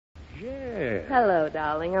Yeah. Hello,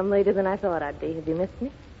 darling. I'm later than I thought I'd be. Have you missed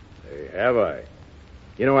me? Hey, have I?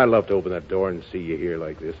 You know, I love to open that door and see you here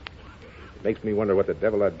like this. It makes me wonder what the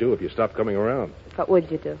devil I'd do if you stopped coming around. What would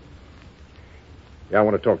you do? Yeah, I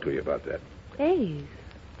want to talk to you about that. Ace,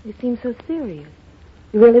 you seem so serious.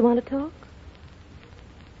 You really want to talk?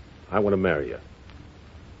 I want to marry you.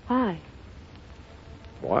 Why?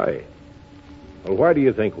 Why? Well, why do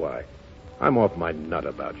you think why? I'm off my nut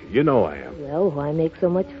about you. You know I am. Well, why make so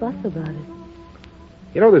much fuss about it?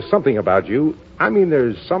 You know, there's something about you. I mean,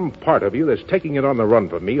 there's some part of you that's taking it on the run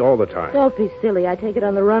for me all the time. Don't be silly. I take it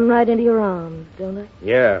on the run right into your arms, don't I?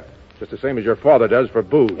 Yeah, just the same as your father does for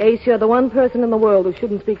booze. Ace, you're the one person in the world who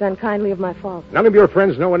shouldn't speak unkindly of my father. None of your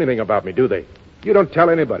friends know anything about me, do they? You don't tell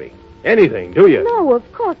anybody. Anything, do you? No,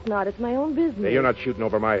 of course not. It's my own business. Hey, you're not shooting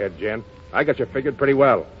over my head, Jen. I got you figured pretty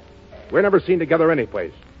well. We're never seen together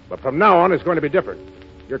anyplace. But from now on, it's going to be different.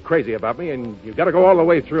 You're crazy about me, and you've got to go all the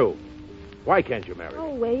way through. Why can't you marry me?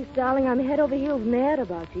 Oh, Ace, darling, I'm head over heels mad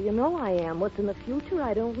about you. You know I am. What's in the future,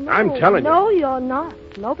 I don't know. I'm telling you. No, you're not.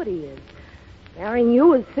 Nobody is. Marrying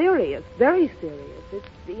you is serious, very serious. It's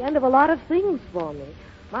the end of a lot of things for me.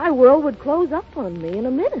 My world would close up on me in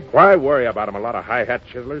a minute. Why worry about him? A lot of high-hat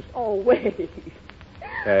chiselers? Oh, wait.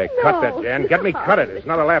 Cut that, Jen. Get me cut it. It's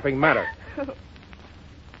not a laughing matter.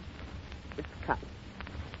 It's cut.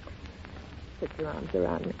 Put your arms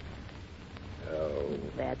around me. Oh.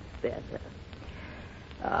 That's better.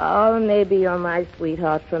 Oh, maybe you're my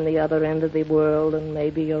sweetheart from the other end of the world, and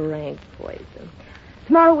maybe you're rank poison.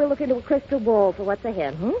 Tomorrow we'll look into a crystal ball for what's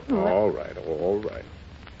ahead, All right, all right.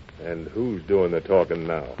 And who's doing the talking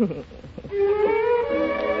now?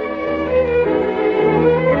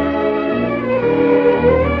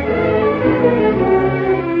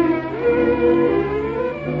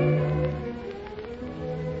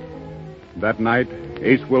 That night,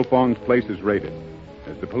 Ace Wilfong's place is raided.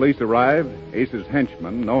 As the police arrive, Ace's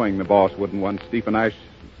henchmen, knowing the boss wouldn't want Stephen Ash's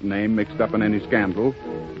name mixed up in any scandal,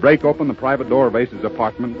 break open the private door of Ace's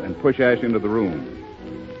apartment and push Ash into the room.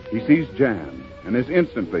 He sees Jan and is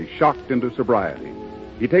instantly shocked into sobriety.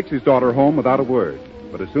 He takes his daughter home without a word,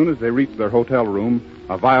 but as soon as they reach their hotel room,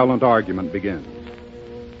 a violent argument begins.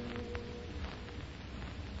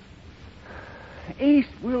 Ace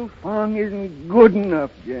Wilfong isn't good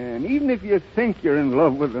enough, Jan, even if you think you're in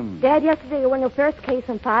love with him. Dad, yesterday you won your first case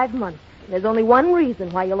in 5 months. There's only one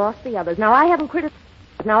reason why you lost the others. Now, I haven't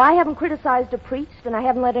criticized or preached, and I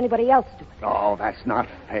haven't let anybody else do it. Oh, that's not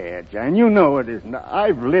fair, Jan. You know it isn't.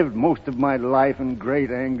 I've lived most of my life in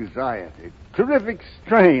great anxiety, terrific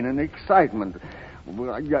strain and excitement.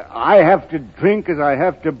 I have to drink as I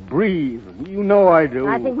have to breathe. You know I do.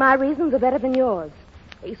 I think my reasons are better than yours.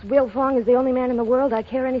 Ace Wilfong is the only man in the world I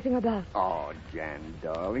care anything about. Oh, Jan,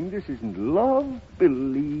 darling, this isn't love.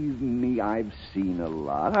 Believe me, I've seen a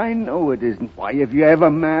lot. I know it isn't. Why, have you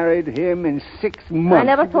ever married him in 6 months? I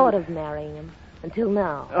never thought of marrying him until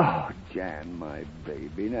now. Oh, Jan, my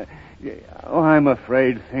baby. Now, I'm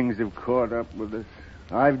afraid things have caught up with us.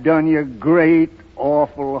 I've done you great,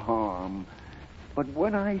 awful harm. But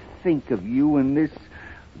when I think of you and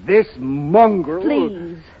this mongrel...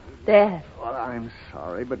 Please, Dad. Well, I'm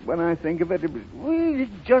sorry, but when I think of it,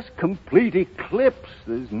 it's just complete eclipse.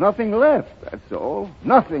 There's nothing left, that's all.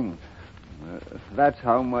 Nothing. That's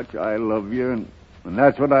how much I love you, and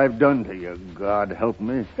that's what I've done to you. God help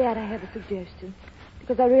me. Dad, I have a suggestion.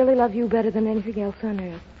 Because I really love you better than anything else on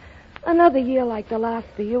earth. Another year like the last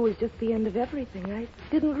for you is just the end of everything. I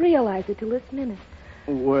didn't realize it till this minute.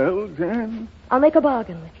 Well, Jan? I'll make a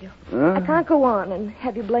bargain with you. I can't go on and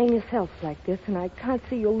have you blame yourself like this, and I can't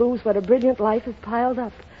see you lose what a brilliant life has piled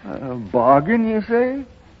up. A bargain, you say?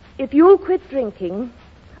 If you'll quit drinking,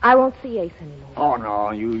 I won't see Ace anymore. Oh, no,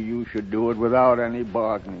 you should do it without any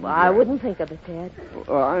bargaining. Well, I wouldn't think of it, Dad.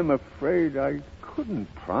 I'm afraid I couldn't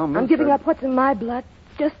promise. I'm giving up what's in my blood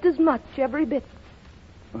just as much, every bit.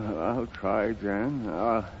 I'll try,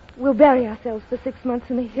 Jan. We'll bury ourselves for 6 months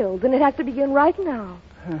in the hills, and it has to begin right now.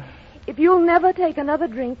 If you'll never take another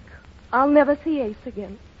drink, I'll never see Ace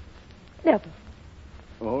again. Never.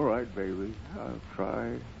 All right, baby. I'll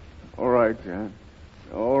try. All right, Jan.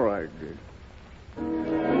 All right, dear.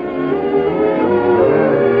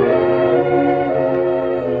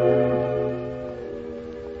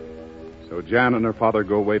 So Jan and her father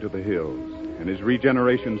go away to the hills, and his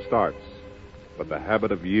regeneration starts. But the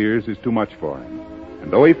habit of years is too much for him.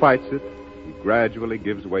 And though he fights it, he gradually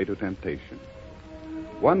gives way to temptation.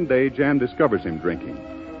 One day, Jan discovers him drinking.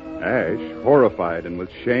 Ash, horrified and with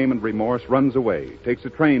shame and remorse, runs away, takes a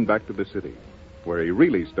train back to the city, where he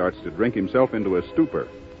really starts to drink himself into a stupor.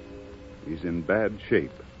 He's in bad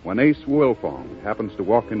shape when Ace Wilfong happens to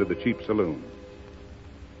walk into the cheap saloon.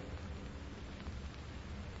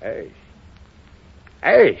 Ace.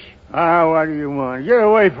 Ace! Ah, what do you want? Get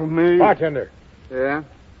away from me. Bartender, Yeah?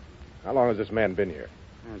 how long has this man been here?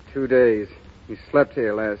 2 days. He slept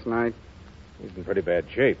here last night. He's in pretty bad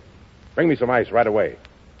shape. Bring me some ice right away.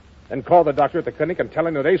 Then call the doctor at the clinic and tell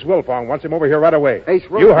him that Ace Wilfong wants him over here right away. Ace You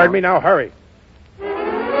Wilfong? heard me now. Hurry.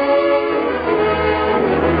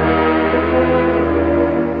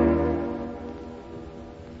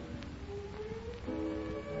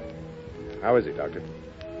 How is he, Doctor?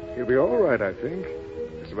 He'll be all right, I think.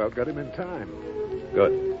 Just about got him in time.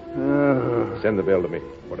 Good. Send the bill to me.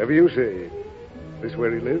 Whatever you say. This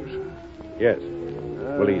where he lives? Yes.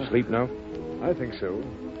 Will he sleep now? I think so.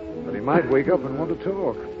 But he might wake up and want to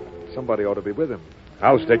talk. Somebody ought to be with him.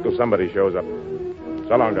 I'll stick till somebody shows up.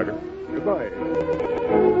 So long, Doctor. Goodbye.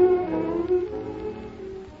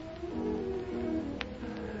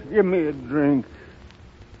 Give me a drink.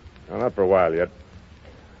 No, not for a while yet.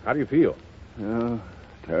 How do you feel? Oh,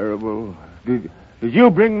 terrible. Did you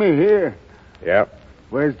bring me here? Yeah.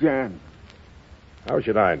 Where's Jan? How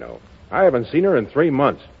should I know? I haven't seen her in 3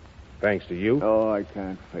 months. Thanks to you. Oh, I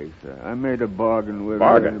can't face her. I made a bargain with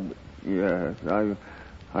Bargain? her. Yes,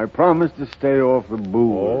 I promised to stay off the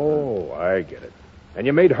booze. Oh, I get it. And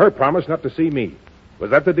you made her promise not to see me. Was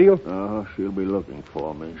that the deal? Oh, she'll be looking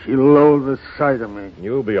for me. She'll loathe the sight of me.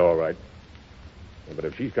 You'll be all right. Yeah, but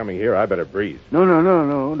if she's coming here, I better breathe. No,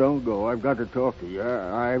 don't go. I've got to talk to you.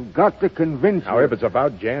 I've got to convince Now, you. if it's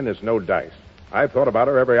about Jan, it's no dice. I've thought about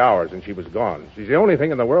her every hour since she was gone. She's the only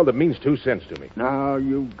thing in the world that means 2 cents to me. Now,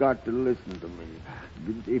 you've got to listen to me.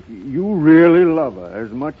 If you really love her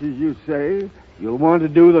as much as you say, you'll want to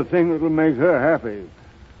do the thing that'll make her happy.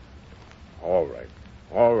 All right.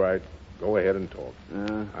 All right. Go ahead and talk.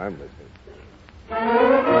 I'm listening.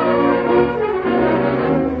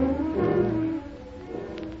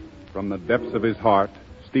 From the depths of his heart,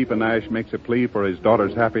 Stephen Nash makes a plea for his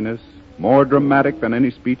daughter's happiness, more dramatic than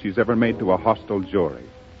any speech he's ever made to a hostile jury.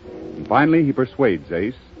 And finally, he persuades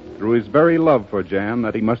Ace, through his very love for Jan,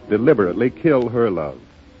 that he must deliberately kill her love.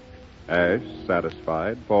 Ash,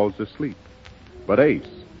 satisfied, falls asleep. But Ace,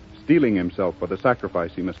 steeling himself for the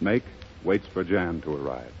sacrifice he must make, waits for Jan to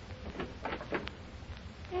arrive.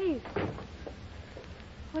 Ace,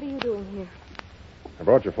 what are you doing here? I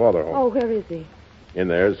brought your father home. Oh, where is he? In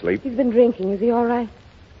there, asleep. He's been drinking. Is he all right?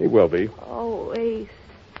 He will be. Oh, Ace.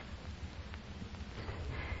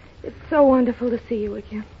 It's so wonderful to see you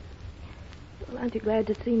again. Well, aren't you glad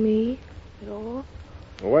to see me at all?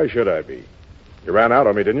 Well, why should I be? You ran out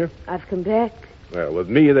on me, didn't you? I've come back. Well, with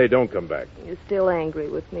me, they don't come back. You're still angry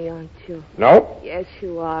with me, aren't you? No? Yes,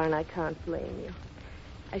 you are, and I can't blame you.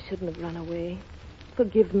 I shouldn't have run away.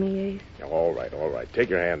 Forgive me, Ace. All right, all right. Take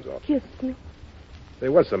your hands off. Kiss me. Say,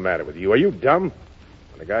 what's the matter with you? Are you dumb?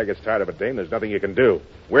 When a guy gets tired of a dame, there's nothing you can do.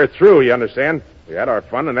 We're through, you understand? We had our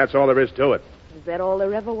fun, and that's all there is to it. Is that all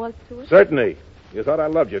there ever was to it? Certainly. You thought I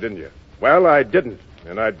loved you, didn't you? Well, I didn't,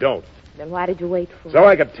 and I don't. Then why did you wait for So me?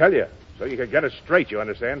 I could tell you. So you could get it straight, you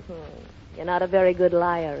understand? You're not a very good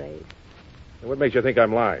liar, Ace. What makes you think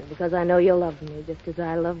I'm lying? Because I know you love me just as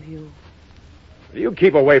I love you. You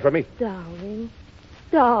keep away from me. Darling.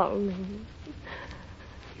 Darling.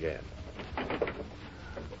 Jan.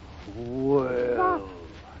 Well.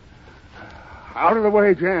 Out of the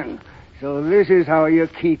way, Jan. So this is how you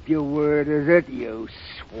keep your word, is it, you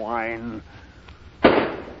swine?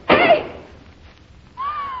 Hey!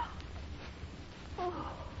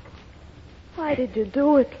 Oh, why did you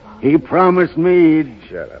do it, Lord? He promised me he'd...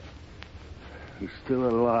 Shut up. He's still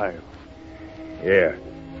alive. Yeah.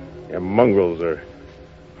 Yeah, mongrels are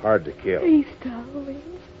hard to kill. Please, darling.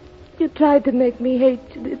 You tried to make me hate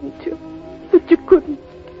you, didn't you? But you couldn't.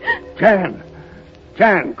 Jan!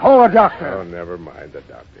 Jan, call a doctor. Oh, never mind the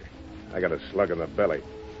doctor. I got a slug in the belly.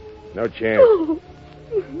 No chance. Oh.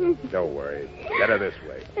 Don't worry. Get her this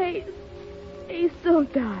way. Ace. Ace,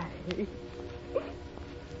 don't die.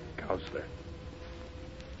 Counselor.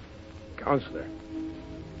 Counselor.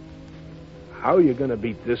 How are you going to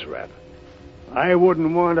beat this rat? I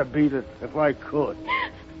wouldn't want to beat it if I could.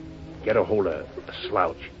 Get a hold of a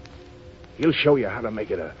slouch. He'll show you how to make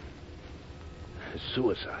it a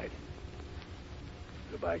suicide.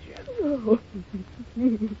 Goodbye, Jan. Oh.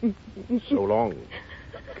 So long,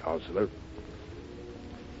 Counselor.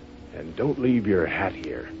 And don't leave your hat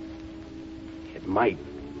here. It might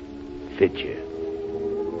fit you.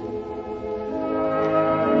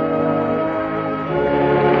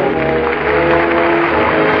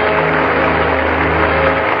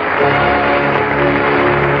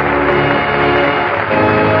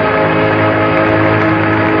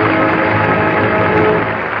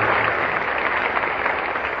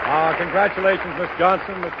 Congratulations, Miss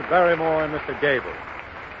Johnson, Mr. Barrymore, and Mr. Gable.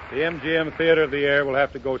 The MGM Theater of the Air will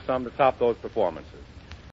have to go some to top those performances.